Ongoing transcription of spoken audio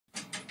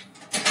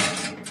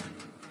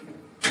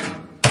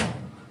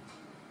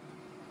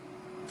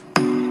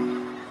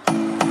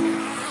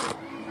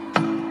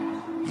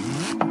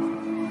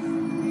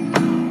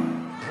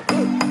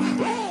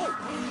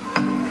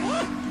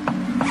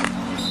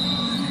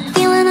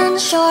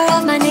unsure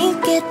of my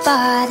naked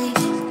body.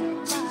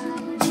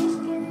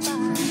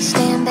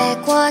 Stand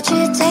back, watch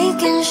it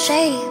taking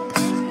shape.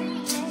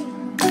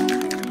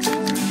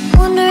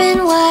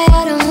 Wondering why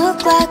I don't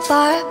look like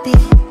Barbie.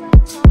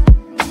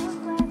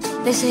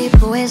 They say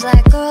boys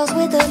like girls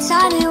with a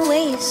tiny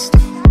waist.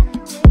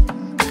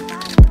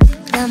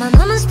 Now my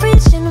mama's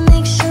preaching to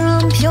make sure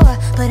I'm pure,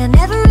 but I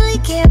never really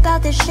cared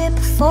about this shit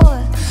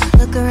before.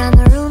 Look around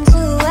the room to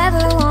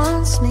whoever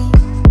wants me.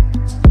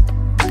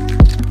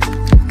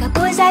 Got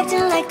boys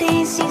acting like they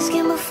ain't seen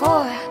skin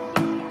before.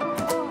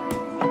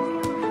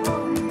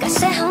 Got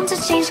sent home to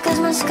change cause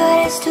my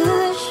skirt is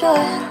too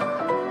short.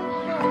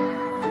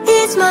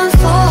 It's my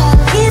fault,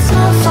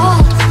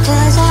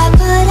 cause I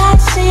put that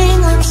thing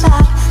on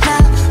top.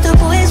 Now the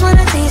boys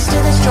wanna taste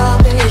of the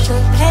strawberry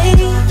shortcake.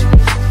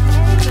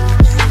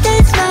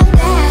 That's my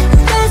bad,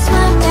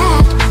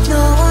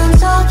 no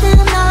one's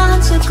holding on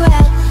to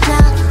grab.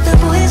 Now the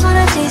boys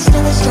wanna taste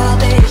of the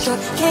strawberry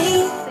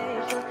shortcake.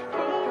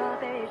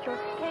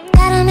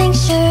 Gotta make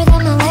sure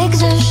that my legs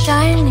are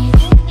shiny.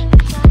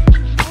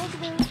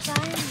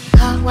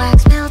 Hot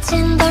wax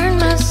melting, burn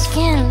my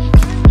skin.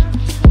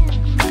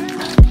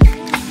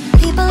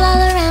 People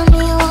all around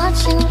me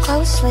watching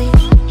closely,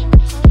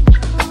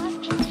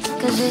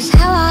 cause it's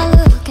how I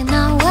look and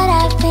not what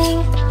I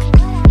think.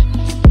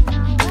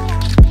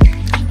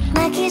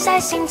 Nikes I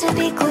seem to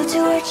be glued to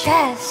her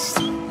chest,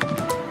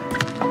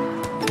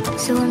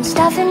 so I'm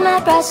stuffing my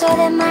bra so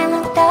that mine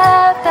look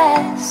the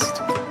best.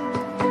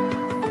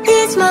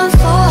 It's my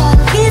fault,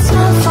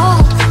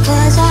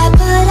 cause I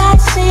put that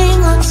thing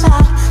on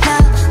top.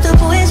 Now the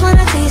boys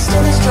wanna taste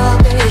of the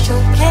strawberry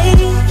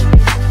shortcake.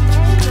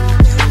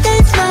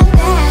 That's my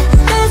bad,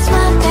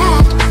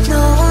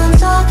 no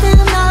one's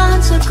holding on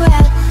to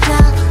grab.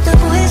 Now the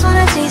boys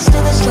wanna taste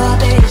of the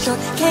strawberry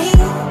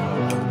shortcake.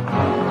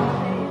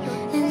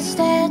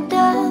 Instead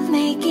of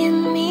making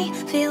me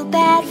feel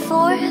bad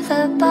for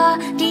the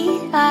body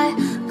I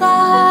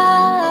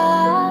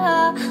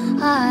got,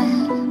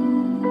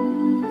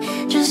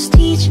 just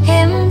teach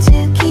him